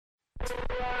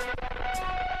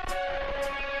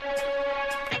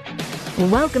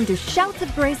Welcome to Shouts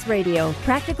of Grace Radio,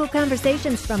 practical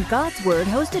conversations from God's Word,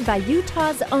 hosted by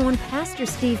Utah's own Pastor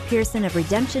Steve Pearson of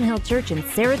Redemption Hill Church in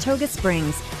Saratoga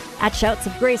Springs. At Shouts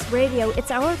of Grace Radio,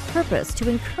 it's our purpose to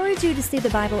encourage you to see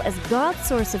the Bible as God's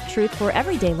source of truth for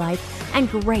everyday life and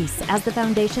grace as the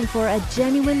foundation for a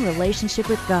genuine relationship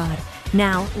with God.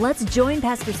 Now, let's join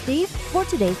Pastor Steve for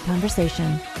today's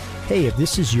conversation. Hey, if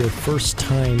this is your first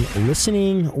time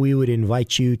listening, we would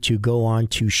invite you to go on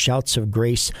to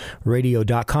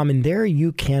shoutsofgraceradio.com, and there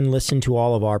you can listen to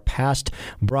all of our past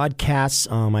broadcasts.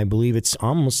 I believe it's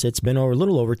been a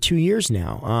little over 2 years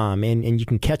now, and you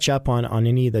can catch up on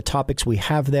any of the topics we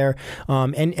have there.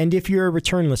 And if you're a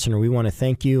return listener, we want to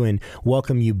thank you and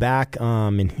welcome you back,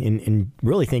 and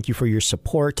really thank you for your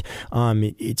support.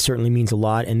 It certainly means a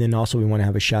lot. And then also we want to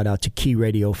have a shout out to Key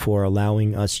Radio for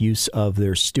allowing us use of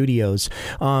their studio.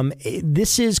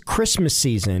 This is Christmas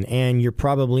season, and you're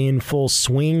probably in full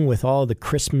swing with all the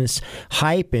Christmas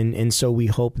hype, and so we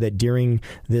hope that during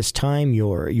this time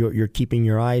you're keeping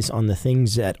your eyes on the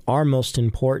things that are most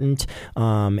important,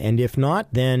 and if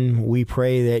not, then we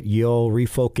pray that you'll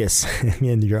refocus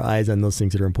your eyes on those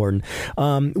things that are important.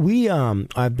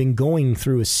 I've been going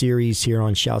through a series here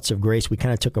on Shouts of Grace. We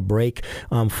kind of took a break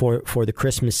for the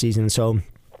Christmas season, so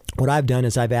what I've done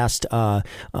is I've asked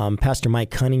Pastor Mike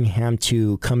Cunningham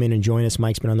to come in and join us.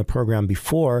 Mike's been on the program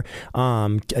before,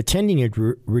 attending at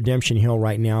Redemption Hill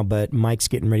right now, but Mike's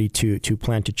getting ready to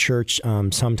plant a church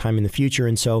sometime in the future.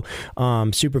 And so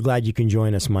super glad you can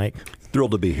join us, Mike.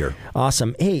 Thrilled to be here.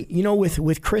 Awesome. Hey,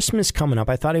 with Christmas coming up,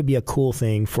 I thought it'd be a cool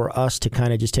thing for us to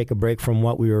kind of just take a break from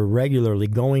what we were regularly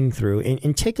going through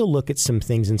and take a look at some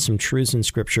things and some truths in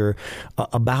Scripture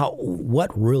about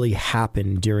what really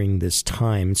happened during this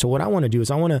time. So what I want to do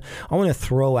is I want to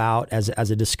throw out as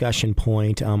a discussion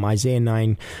point Isaiah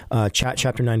 9,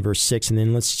 chapter 9, verse 6, and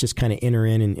then let's just kind of enter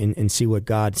in and see what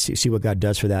God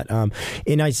does for that.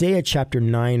 In Isaiah chapter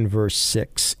 9, verse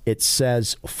 6, it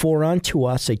says, "For unto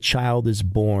us a child is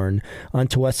born,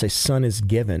 unto us a son is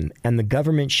given, and the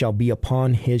government shall be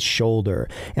upon his shoulder,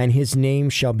 and his name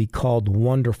shall be called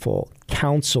Wonderful,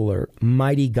 Counselor,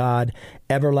 Mighty God,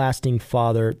 Everlasting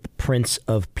Father, Prince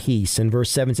of Peace." And verse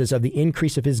 7 says, "Of the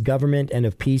increase of his government and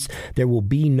of peace there will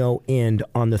be no end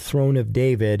on the throne of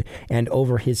David and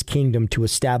over his kingdom, to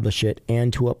establish it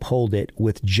and to uphold it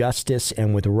with justice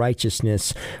and with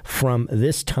righteousness from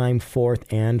this time forth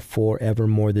and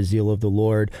forevermore. The zeal of the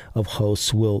Lord of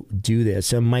hosts will do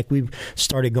this." And Mike, we've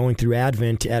started going through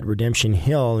Advent at Redemption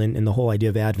Hill, and the whole idea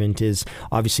of Advent is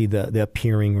obviously the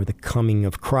appearing or the coming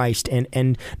of Christ,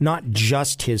 and not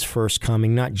just his first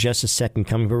coming, not just a second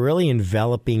coming, but really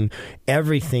enveloping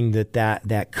everything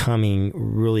that coming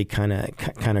really kind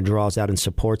of draws out and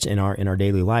supports in our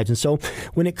daily lives. And so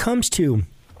when it comes to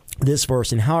this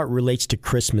verse and how it relates to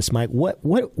Christmas, Mike,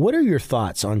 what are your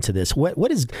thoughts onto this?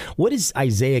 What is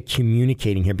Isaiah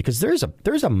communicating here? Because there's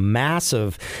a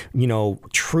massive,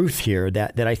 truth here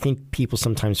that I think people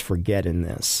sometimes forget in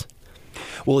this.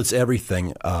 Well, it's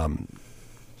everything.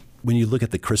 When you look at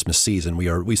the Christmas season,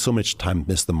 we so much time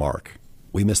miss the mark.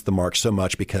 We miss the mark so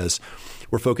much because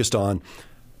we're focused on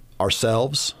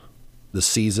ourselves, the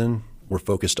season. We're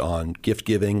focused on gift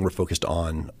giving. We're focused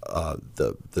on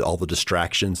all the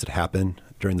distractions that happen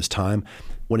during this time.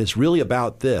 When it's really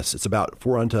about this, it's about,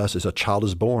 for unto us as a child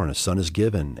is born, a son is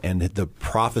given, and the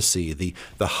prophecy, the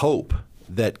hope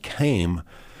that came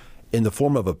in the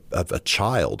form of a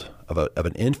child, of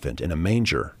an infant in a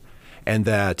manger, and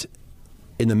that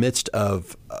in the midst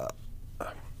of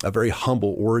a very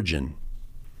humble origin,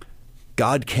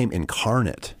 God came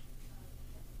incarnate,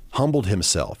 humbled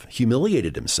himself,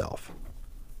 humiliated himself,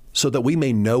 so that we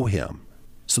may know him,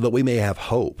 so that we may have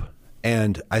hope.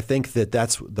 And I think that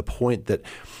that's the point that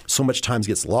so much times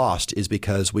gets lost, is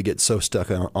because we get so stuck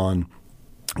on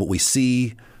what we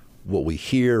see, what we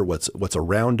hear, what's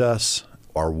around us,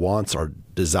 our wants, our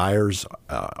desires,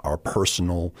 our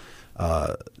personal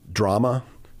drama,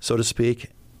 so to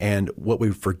speak. And what we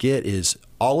forget is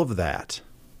all of that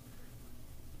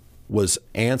was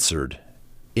answered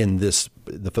in the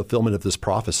fulfillment of this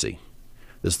prophecy.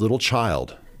 This little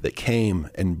child that came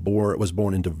and was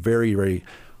born into very, very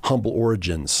humble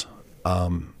origins,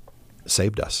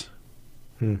 saved us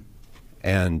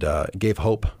and gave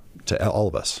hope to all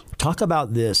of us. Talk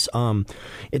about this.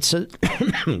 It says,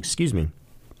 excuse me,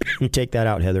 take that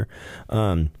out, Heather.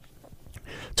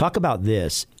 Talk about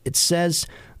this. It says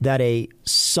that a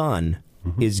son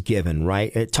is given,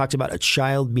 right? It talks about a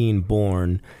child being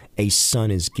born, a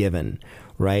son is given,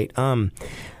 right?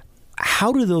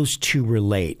 how do those two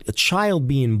relate? A child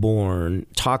being born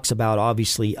talks about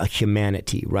obviously a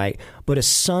humanity, right? But a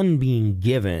son being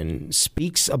given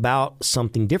speaks about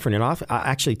something different, and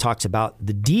actually talks about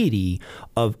the deity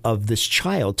of this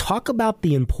child. Talk about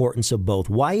the importance of both.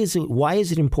 Why is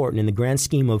it important in the grand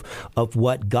scheme of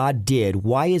what God did?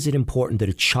 Why is it important that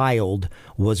a child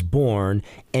was born,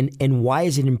 and why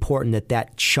is it important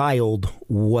that child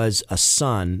was a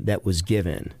son that was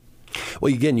given?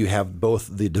 Well, again, you have both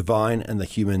the divine and the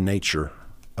human nature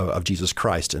of Jesus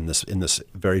Christ in this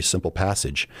very simple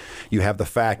passage. You have the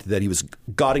fact that he was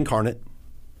God incarnate,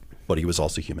 but he was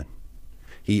also human.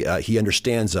 He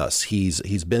understands us.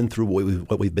 He's been through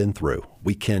what we've been through.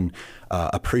 We can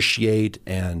appreciate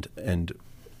and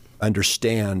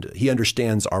understand. He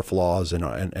understands our flaws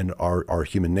and our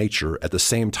human nature. At the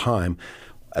same time,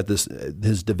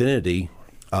 his divinity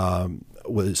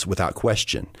was without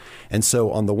question. And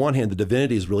so, on the one hand, the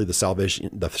divinity is really the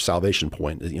salvation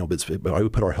point. We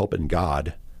put our hope in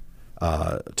God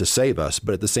to save us.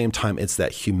 But at the same time, it's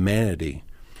that humanity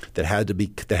that had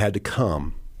to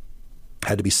come,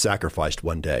 had to be sacrificed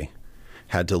one day,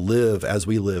 had to live as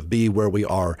we live, be where we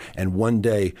are, and one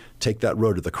day take that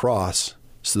road to the cross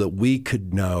so that we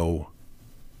could know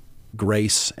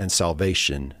grace and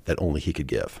salvation that only he could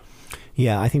give.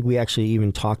 Yeah, I think we actually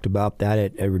even talked about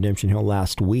that at Redemption Hill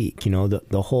last week.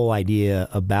 The whole idea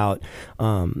about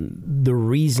the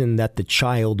reason that the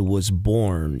child was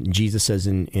born. Jesus says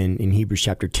in Hebrews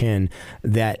chapter 10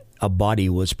 that a body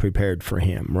was prepared for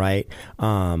him, right?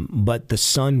 But the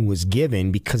Son was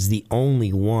given because the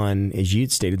only one, as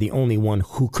you'd stated, the only one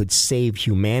who could save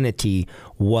humanity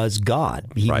was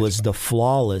God. He was the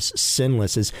flawless,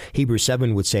 sinless, as Hebrews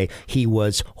 7 would say, he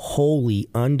was holy,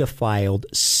 undefiled,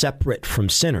 separate from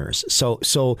sinners.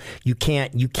 So you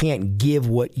can't give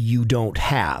what you don't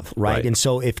have, right? And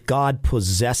so if God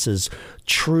possesses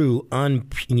true,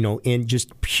 in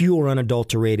just pure,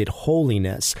 unadulterated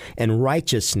holiness and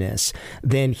righteousness,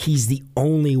 then he's the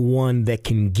only one that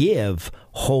can give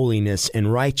holiness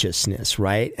and righteousness,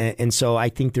 right? And so I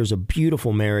think there's a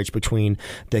beautiful marriage between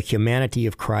the humanity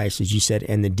of Christ, as you said,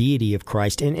 and the deity of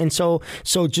Christ. And so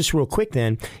just real quick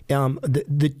then,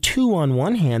 the two on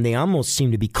one hand, they almost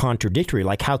seem to be contradictory.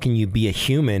 Like, how can you be a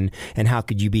human and how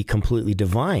could you be completely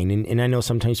divine? And I know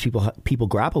sometimes people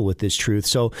grapple with this truth.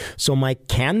 So Mike,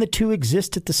 can the two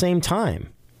exist at the same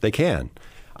time? They can.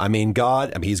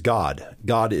 He's God.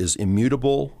 God is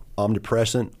immutable,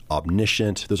 omnipresent,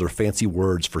 omniscient. Those are fancy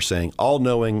words for saying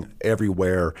all-knowing,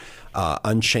 everywhere,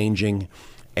 unchanging,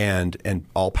 and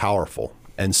all-powerful.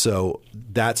 And so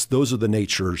those are the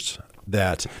natures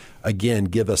that, again,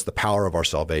 give us the power of our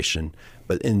salvation.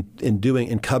 But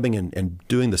in coming and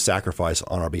doing the sacrifice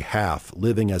on our behalf,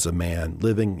 living as a man,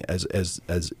 living as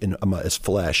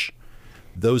flesh,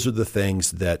 those are the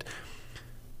things that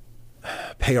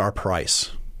pay our price.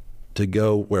 To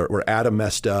go where Adam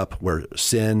messed up, where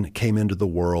sin came into the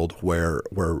world, where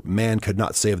man could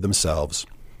not save themselves,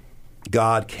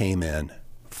 God came in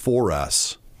for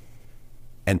us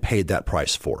and paid that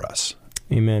price for us.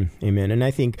 Amen. And I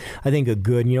think a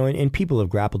good, and people have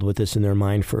grappled with this in their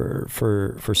mind for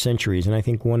centuries. And I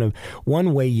think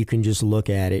one way you can just look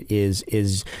at it is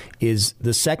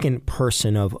the second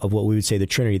person of what we would say the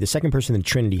Trinity. The second person of the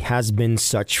Trinity has been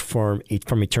such from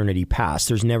eternity past.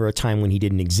 There's never a time when he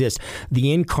didn't exist.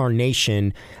 The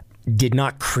incarnation did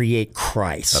not create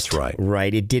Christ. That's right.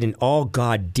 Right? It didn't. All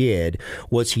God did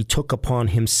was he took upon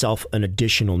himself an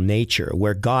additional nature.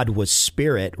 Where God was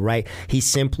spirit, right? He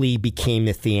simply became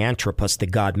the theanthropos, the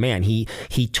God-man. He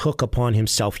took upon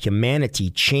himself humanity,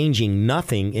 changing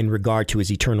nothing in regard to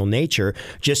his eternal nature,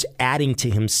 just adding to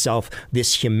himself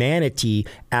this humanity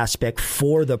aspect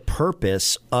for the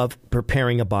purpose of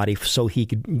preparing a body so he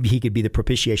could be the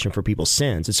propitiation for people's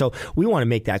sins. And so we want to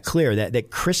make that clear that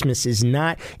Christmas is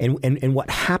not, and what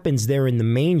happens there in the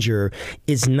manger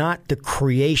is not the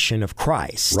creation of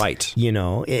Christ. Right.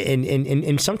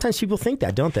 And sometimes people think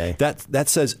that, don't they? That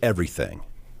says everything.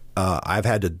 I've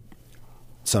had to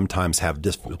sometimes have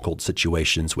difficult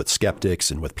situations with skeptics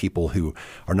and with people who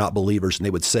are not believers, and they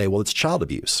would say, well, it's child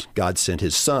abuse. God sent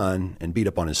his son and beat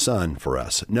up on his son for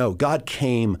us. No, God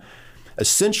came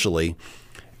essentially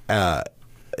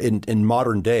in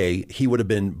modern day, he would have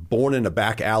been born in a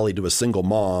back alley to a single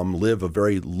mom, live a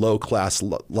very low-class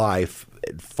life,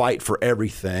 fight for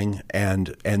everything,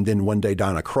 and then one day die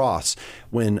on a cross.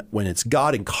 When it's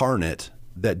God incarnate,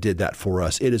 that did that for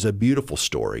us. It is a beautiful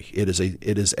story. It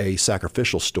is a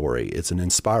sacrificial story. It's an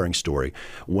inspiring story.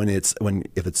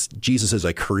 If it's Jesus as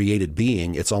a created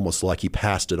being, it's almost like he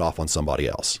passed it off on somebody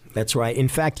else. That's right. In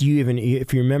fact,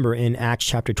 if you remember in Acts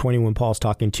chapter 20, when Paul's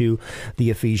talking to the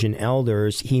Ephesian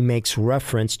elders, he makes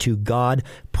reference to God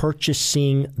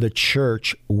purchasing the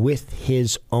church with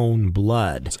his own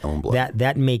blood. His own blood.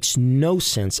 That makes no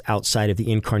sense outside of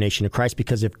the incarnation of Christ,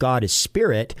 because if God is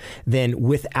spirit, then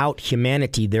without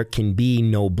humanity, there can be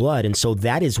no blood. And so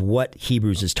that is what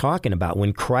Hebrews is talking about.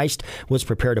 When Christ was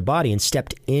prepared a body and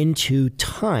stepped into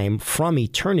time from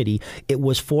eternity, it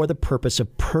was for the purpose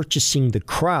of purchasing the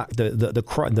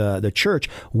church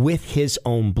with his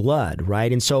own blood,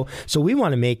 right? And so we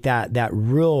want to make that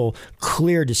real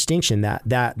clear distinction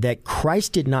that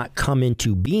Christ did not come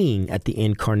into being at the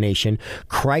incarnation.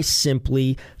 Christ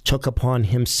simply took upon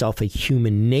himself a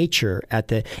human nature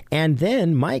and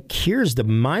then, Mike, here's the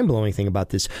mind-blowing thing about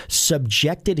this,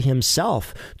 subjected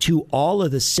himself to all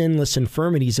of the sinless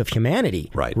infirmities of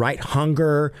humanity, right?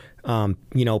 Hunger,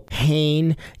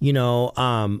 pain,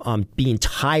 being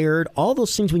tired, all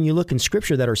those things when you look in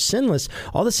Scripture that are sinless,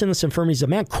 all the sinless infirmities of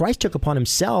man, Christ took upon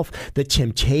himself the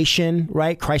temptation,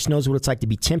 right? Christ knows what it's like to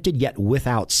be tempted, yet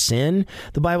without sin,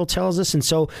 the Bible tells us. And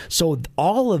so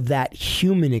all of that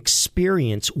human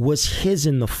experience was his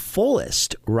in the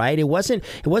fullest, right? It wasn't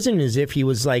as if he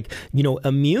was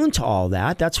immune to all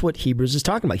that. That's what Hebrews is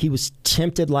talking about. He was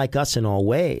tempted like us in all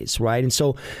ways, right? And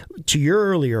so to your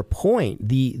earlier point,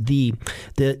 what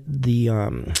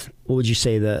would you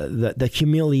say, the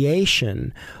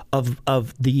humiliation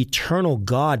of the eternal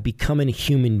God becoming a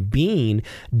human being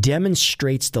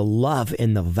demonstrates the love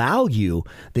and the value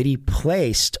that he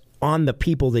placed on the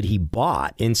people that he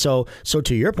bought. And so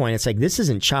to your point, it's like this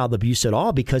isn't child abuse at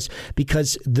all, because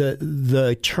the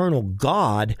eternal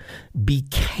God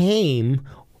became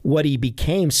what he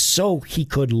became so he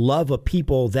could love a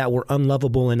people that were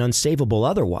unlovable and unsavable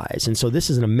otherwise. And so this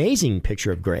is an amazing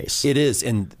picture of grace. It is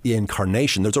in the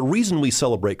incarnation. There's a reason we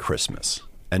celebrate Christmas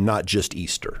and not just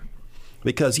Easter.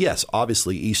 Because, yes,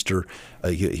 obviously Easter,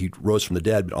 he rose from the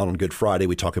dead, but on Good Friday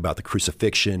we talk about the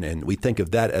crucifixion, and we think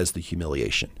of that as the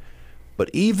humiliation.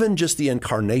 But even just the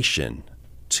incarnation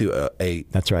to a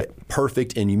That's right.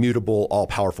 perfect, immutable,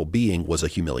 all-powerful being was a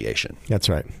humiliation. That's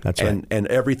right. And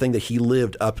everything that he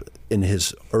lived up in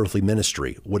his earthly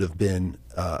ministry would have been,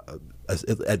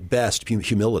 at best,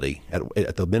 humility,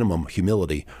 at the minimum,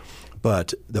 humility.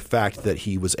 But the fact that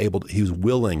he was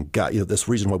willing, God, this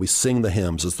reason why we sing the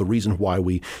hymns, is the reason why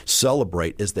we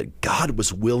celebrate, is that God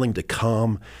was willing to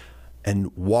come and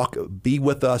be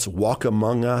with us, walk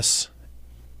among us,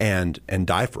 and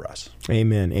die for us.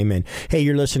 Amen. Amen. Hey,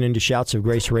 you're listening to Shouts of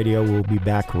Grace Radio. We'll be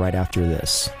back right after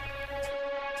this.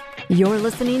 You're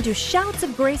listening to Shouts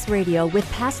of Grace Radio with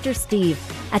Pastor Steve.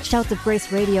 At Shouts of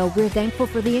Grace Radio, we're thankful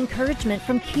for the encouragement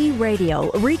from Key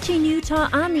Radio, reaching Utah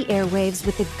on the airwaves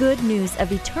with the good news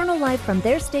of eternal life from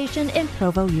their station in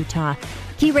Provo, Utah.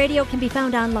 Key Radio can be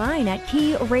found online at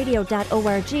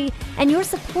keyradio.org, and your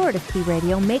support of Key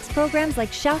Radio makes programs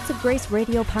like Shouts of Grace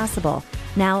Radio possible.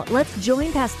 Now, let's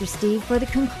join Pastor Steve for the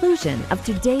conclusion of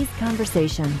today's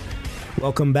conversation.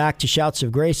 Welcome back to Shouts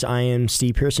of Grace. I am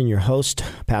Steve Pearson, your host,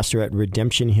 pastor at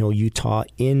Redemption Hill, Utah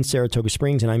in Saratoga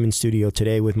Springs, and I'm in studio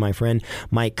today with my friend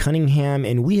Mike Cunningham,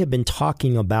 and we have been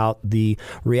talking about the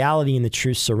reality and the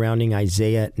truth surrounding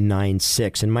Isaiah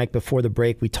 9:6. And Mike, before the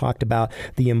break, we talked about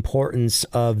the importance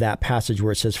of that passage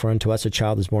where it says, "For unto us a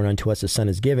child is born, unto us a son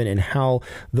is given," and how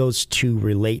those two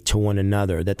relate to one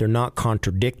another, that they're not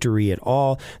contradictory at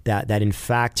all, that in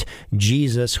fact,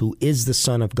 Jesus, who is the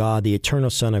Son of God, the eternal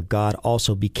Son of God,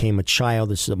 also became a child.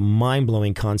 This is a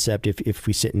mind-blowing concept if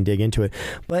we sit and dig into it.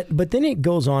 But then it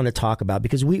goes on to talk about,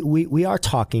 because we are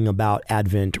talking about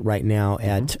Advent right now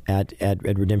at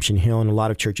Redemption Hill, and a lot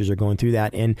of churches are going through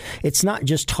that. And it's not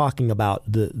just talking about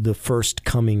the first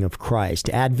coming of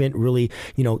Christ. Advent really,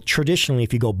 traditionally,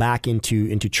 if you go back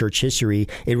into church history,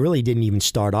 it really didn't even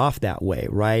start off that way,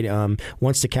 right?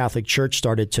 Once the Catholic Church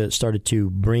started to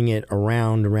bring it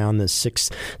around the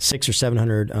 600 or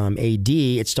 700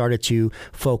 AD, it started to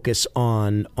focus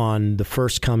on the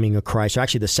first coming of Christ, or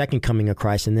actually the second coming of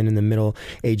Christ, and then in the Middle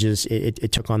Ages,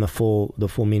 it took on the full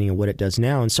meaning of what it does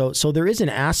now. And so there is an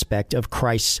aspect of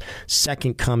Christ's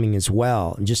second coming as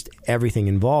well, and just everything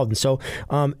involved. And so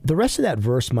the rest of that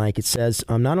verse, Mike, it says,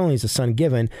 not only is the Son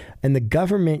given, and the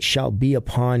government shall be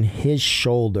upon his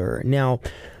shoulder. Now,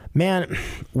 Man,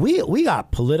 we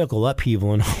got political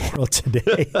upheaval in the world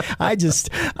today. I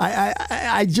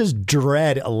just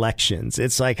dread elections.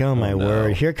 It's like, oh my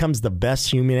word, here comes the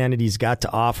best humanity's got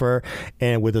to offer,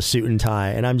 and with a suit and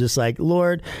tie. And I'm just like,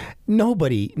 Lord,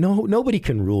 nobody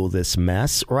can rule this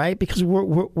mess, right? Because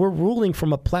we're ruling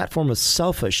from a platform of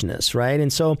selfishness, right?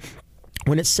 And so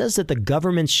when it says that the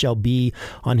government shall be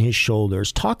on his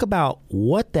shoulders, talk about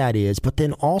what that is, but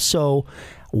then also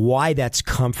why that's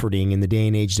comforting in the day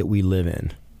and age that we live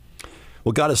in.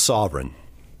 Well, God is sovereign,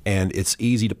 and it's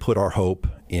easy to put our hope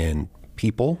in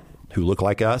people who look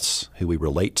like us, who we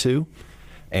relate to,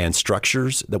 and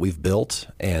structures that we've built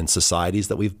and societies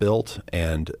that we've built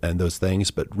and those things.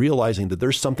 But realizing that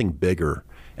there's something bigger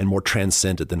and more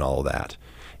transcendent than all of that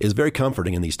is very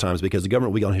comforting in these times, because the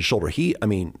government will be on his shoulder.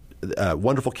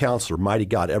 Wonderful Counselor, Mighty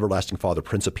God, Everlasting Father,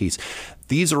 Prince of Peace.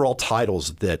 These are all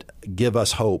titles that give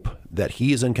us hope that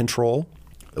he is in control,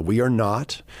 that we are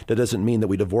not. That doesn't mean that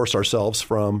we divorce ourselves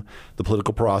from the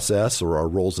political process or our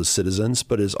roles as citizens,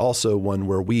 but is also one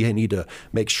where we need to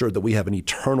make sure that we have an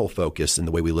eternal focus in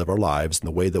the way we live our lives, in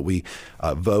the way that we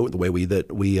vote, the way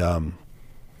we run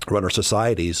our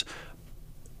societies,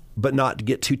 but not to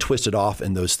get too twisted off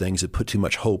in those things that put too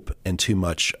much hope and too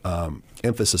much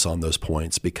emphasis on those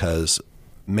points, because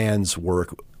man's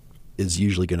work is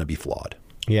usually going to be flawed.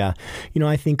 Yeah.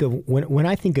 I think of when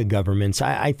I think of governments,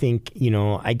 I think,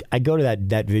 I go to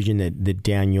that vision that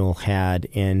Daniel had,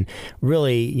 and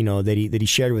really, that he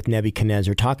shared with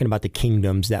Nebuchadnezzar, talking about the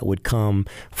kingdoms that would come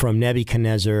from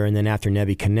Nebuchadnezzar, and then after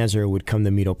Nebuchadnezzar would come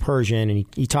the Medo-Persian, and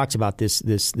he talks about this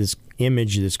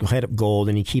image, this head of gold,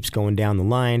 and he keeps going down the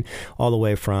line all the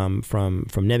way from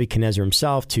Nebuchadnezzar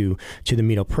himself to the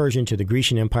Medo-Persian, to the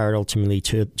Grecian Empire, ultimately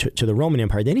to the Roman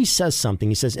Empire. Then he says something.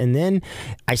 He says, and then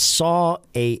I saw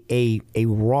a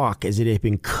rock as it had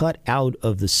been cut out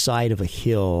of the side of a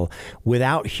hill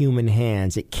without human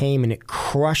hands. It came and it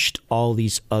crushed all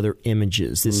these other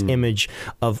images, this image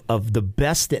of the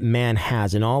best that man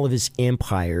has in all of his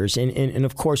empires. And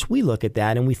of course, we look at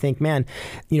that and we think, man,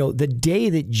 the day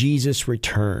that Jesus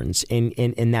returns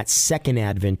in that second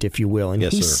advent, if you will, and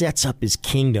he sets up his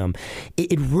kingdom,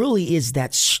 it really is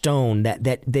that stone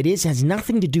that has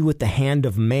nothing to do with the hand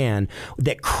of man,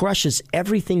 that crushes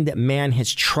everything that man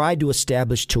has tried to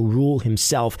establish to rule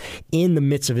himself in the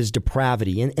midst of his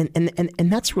depravity.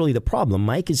 And that's really the problem,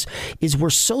 Mike, is we're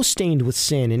so stained with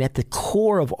sin, and at the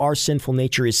core of our sinful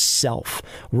nature is self,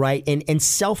 right? And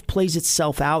self plays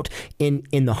itself out in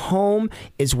the home,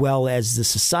 as well as the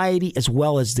society, as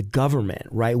well as the government,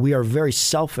 right? We are very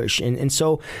selfish. And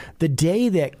so the day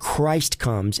that Christ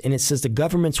comes and it says the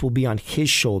governments will be on his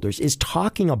shoulders is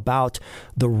talking about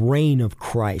the reign of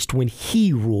Christ, when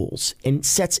he rules and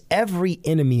sets every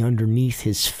enemy underneath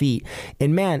his feet.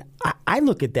 And man, I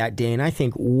look at that day and I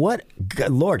think, what,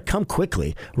 Lord, come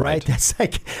quickly, right? That's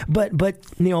like, but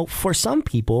for some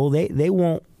people, they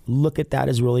won't look at that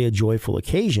as really a joyful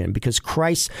occasion, because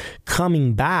Christ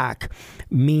coming back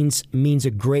means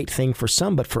a great thing for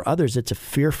some, but for others it's a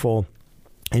fearful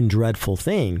and dreadful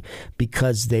thing,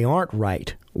 because they aren't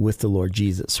right with the Lord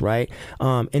Jesus, right?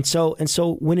 And so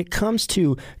when it comes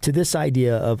to this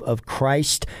idea of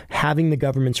Christ having the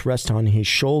governments rest on his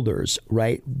shoulders,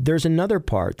 right? There's another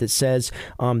part that says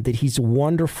that he's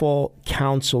Wonderful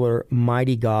Counselor,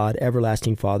 Mighty God,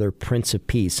 Everlasting Father, Prince of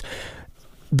Peace.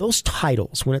 Those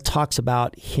titles, when it talks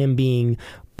about him being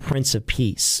Prince of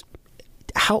Peace,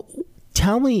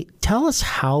 tell us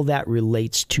how that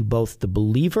relates to both the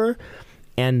believer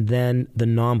and then the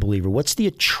non-believer. What's the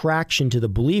attraction to the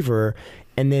believer,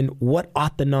 and then what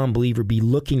ought the non-believer be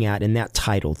looking at in that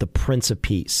title, the Prince of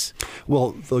Peace?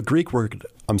 Well,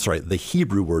 the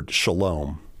Hebrew word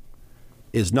shalom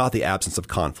is not the absence of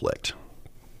conflict.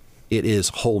 It is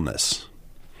wholeness.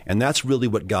 And that's really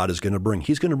what God is going to bring.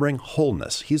 He's going to bring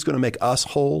wholeness. He's going to make us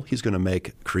whole. He's going to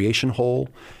make creation whole.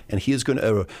 And he is going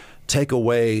to take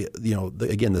away,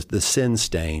 the sin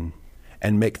stain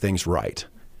and make things right.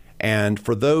 And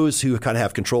for those who kind of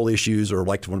have control issues or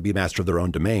want to be master of their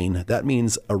own domain, that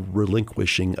means a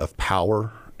relinquishing of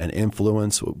power and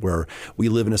influence, where we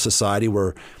live in a society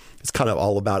where it's kind of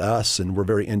all about us and we're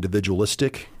very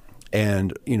individualistic.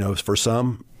 And, for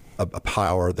some, a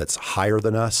power that's higher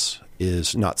than us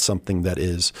is not something that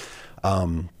is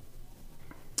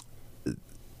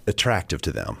attractive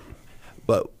to them.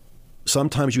 But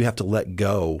sometimes you have to let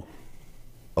go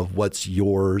of what's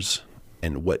yours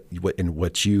and what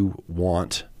you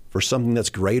want for something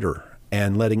that's greater.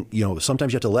 And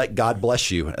sometimes you have to let God bless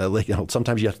you.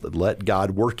 Sometimes you have to let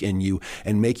God work in you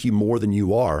and make you more than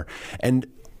you are. And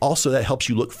also that helps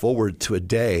you look forward to a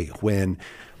day when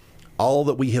all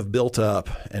that we have built up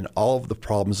and all of the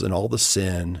problems and all the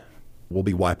sin will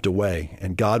be wiped away,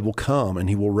 and God will come and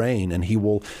he will reign and he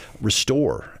will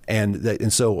restore.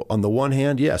 And so on the one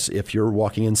hand, yes, if you're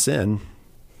walking in sin,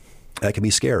 that can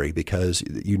be scary because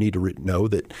you need to know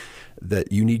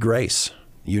that you need grace.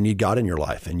 You need God in your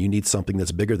life, and you need something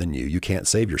that's bigger than you. You can't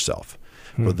save yourself.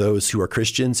 For those who are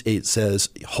Christians, it says,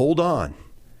 hold on,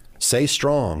 stay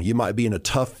strong. You might be in a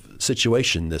tough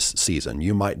situation this season.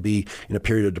 You might be in a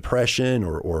period of depression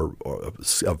or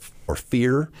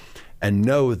fear, and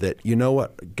know that, you know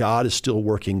what, God is still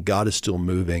working, God is still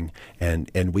moving,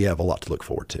 and we have a lot to look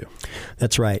forward to.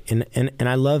 That's right. And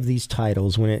I love these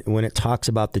titles when it talks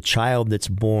about the child that's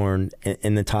born,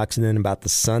 and it talks then about the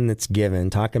son that's given,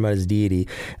 talking about his deity.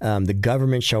 The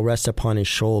government shall rest upon his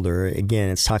shoulder. Again,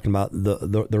 it's talking about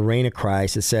the reign of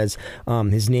Christ. It says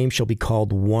his name shall be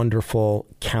called Wonderful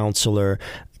Counselor.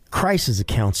 Christ is a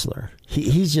counselor. He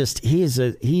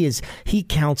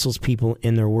counsels people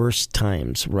in their worst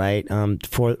times, right?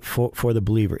 For the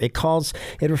believer,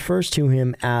 it refers to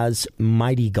him as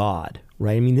mighty God,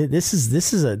 right? I mean, this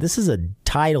is a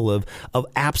title of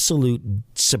absolute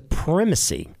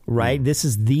supremacy, right? This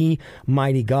is the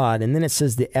mighty God. And then it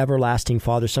says the everlasting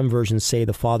Father. Some versions say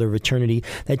the Father of eternity.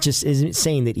 That just isn't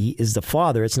saying that he is the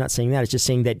Father. It's not saying that. It's just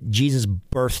saying that Jesus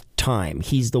birthed time.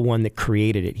 He's the one that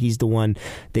created it. He's the one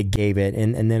that gave it.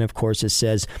 And then, of course, it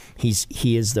says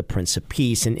he is the Prince of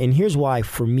Peace. And here's why,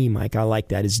 for me, Mike, I like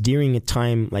that, is during a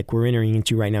time like we're entering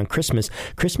into right now, Christmas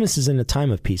isn't a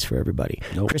time of peace for everybody.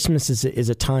 Nope. Christmas is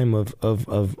a time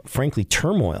of frankly,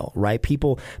 turmoil, right?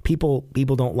 People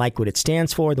don't like what it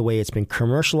stands for, the way it's been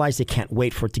commercialized. They can't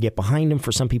wait for it to get behind them.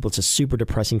 For some people, it's a super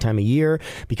depressing time of year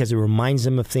because it reminds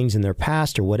them of things in their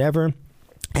past or whatever.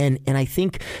 And I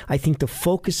think the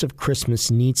focus of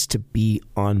Christmas needs to be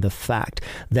on the fact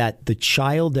that the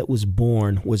child that was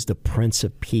born was the Prince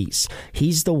of Peace.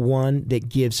 He's the one that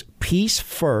gives peace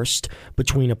first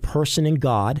between a person and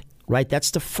God, right?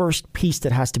 That's the first peace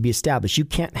that has to be established. You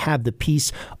can't have the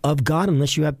peace of God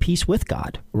unless you have peace with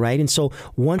God, right? And so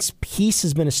once peace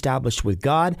has been established with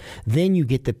God, then you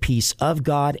get the peace of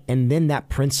God, and then that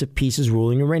Prince of Peace is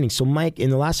ruling and reigning. So, Mike, in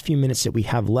the last few minutes that we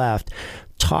have left,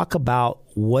 talk about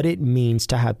what it means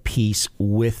to have peace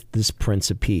with this Prince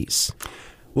of Peace.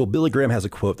 Well, Billy Graham has a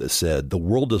quote that said, the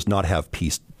world does not have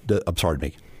peace.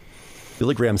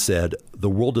 Billy Graham said, the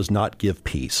world does not give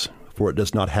peace, for it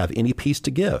does not have any peace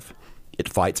to give. It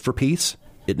fights for peace.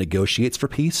 It negotiates for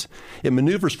peace. It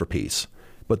maneuvers for peace.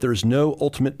 But there is no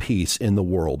ultimate peace in the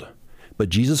world. But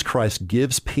Jesus Christ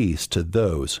gives peace to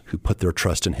those who put their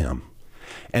trust in him.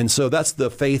 And so that's the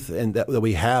faith that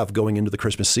we have going into the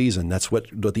Christmas season. That's what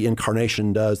the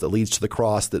incarnation does, that leads to the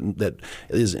cross, that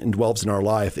indwells in our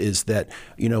life, is that,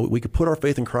 we could put our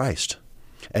faith in Christ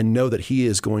and know that he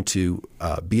is going to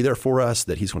be there for us,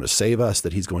 that he's going to save us,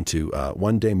 that he's going to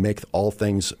one day make all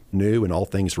things new and all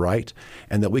things right,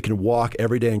 and that we can walk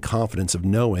every day in confidence of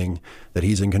knowing that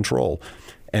he's in control.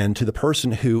 And to the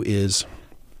person who is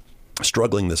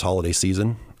struggling this holiday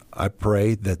season, I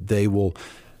pray that they will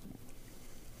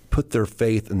put their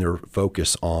faith and their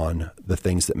focus on the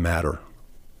things that matter,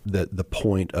 the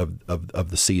point of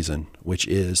the season, which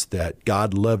is that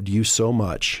God loved you so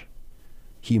much,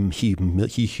 he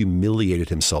humiliated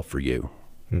himself for you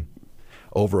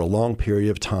over a long period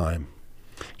of time.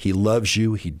 He loves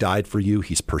you. He died for you.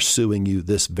 He's pursuing you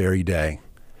this very day.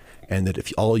 And that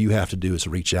if all you have to do is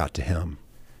reach out to him,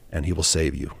 and he will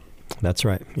save you. That's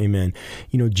right. Amen.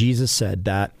 Jesus said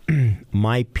that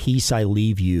my peace I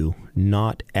leave you,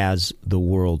 not as the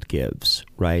world gives,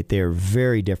 right? They are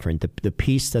very different. The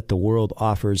peace that the world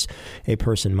offers a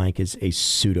person, Mike, is a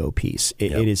pseudo peace.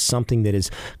 It is something that is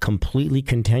completely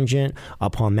contingent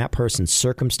upon that person's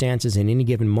circumstances in any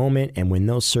given moment. And when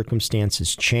those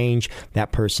circumstances change,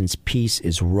 that person's peace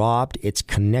is robbed. It's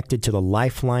connected to the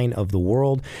lifeline of the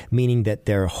world, meaning that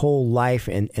their whole life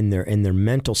and their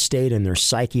mental state and their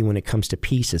psyche when it comes to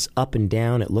peace is up and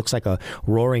down. It looks like a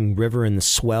roaring river in the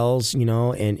swells,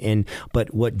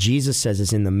 but what Jesus says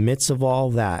is in the midst of all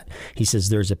that, he says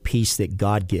there's a peace that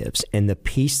God gives. And the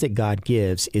peace that God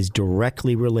gives is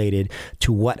directly related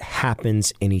to what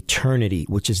happens in eternity,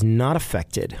 which is not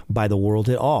affected by the world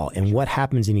at all. And what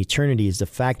happens in eternity is the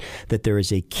fact that there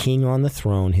is a king on the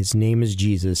throne. His name is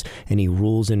Jesus, and he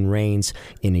rules and reigns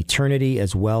in eternity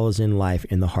as well as in life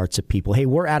in the hearts of people. Hey,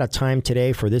 we're out of time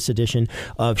today for this edition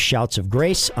of Shouts of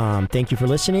Grace. Thank you for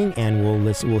listening, and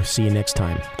we'll see you next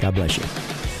time. God bless you.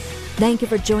 Thank you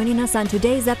for joining us on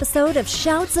today's episode of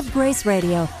Shouts of Grace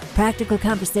Radio, practical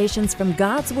conversations from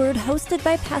God's Word, hosted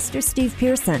by Pastor Steve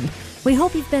Pearson. We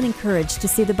hope you've been encouraged to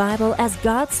see the Bible as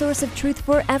God's source of truth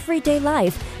for everyday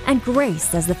life and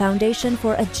grace as the foundation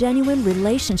for a genuine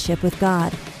relationship with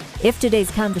God. If today's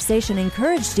conversation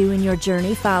encouraged you in your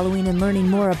journey following and learning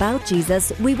more about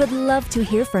Jesus, we would love to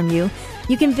hear from you.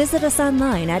 You can visit us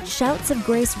online at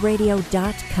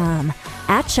shoutsofgraceradio.com.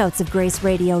 At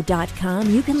shoutsofgraceradio.com,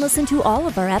 you can listen to all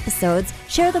of our episodes,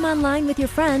 share them online with your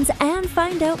friends, and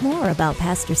find out more about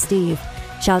Pastor Steve.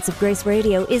 Shouts of Grace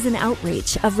Radio is an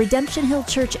outreach of Redemption Hill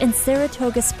Church in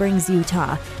Saratoga Springs,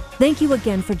 Utah. Thank you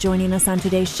again for joining us on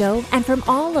today's show, and from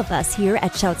all of us here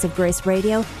at Shouts of Grace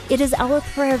Radio, it is our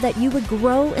prayer that you would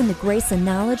grow in the grace and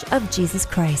knowledge of Jesus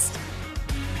Christ.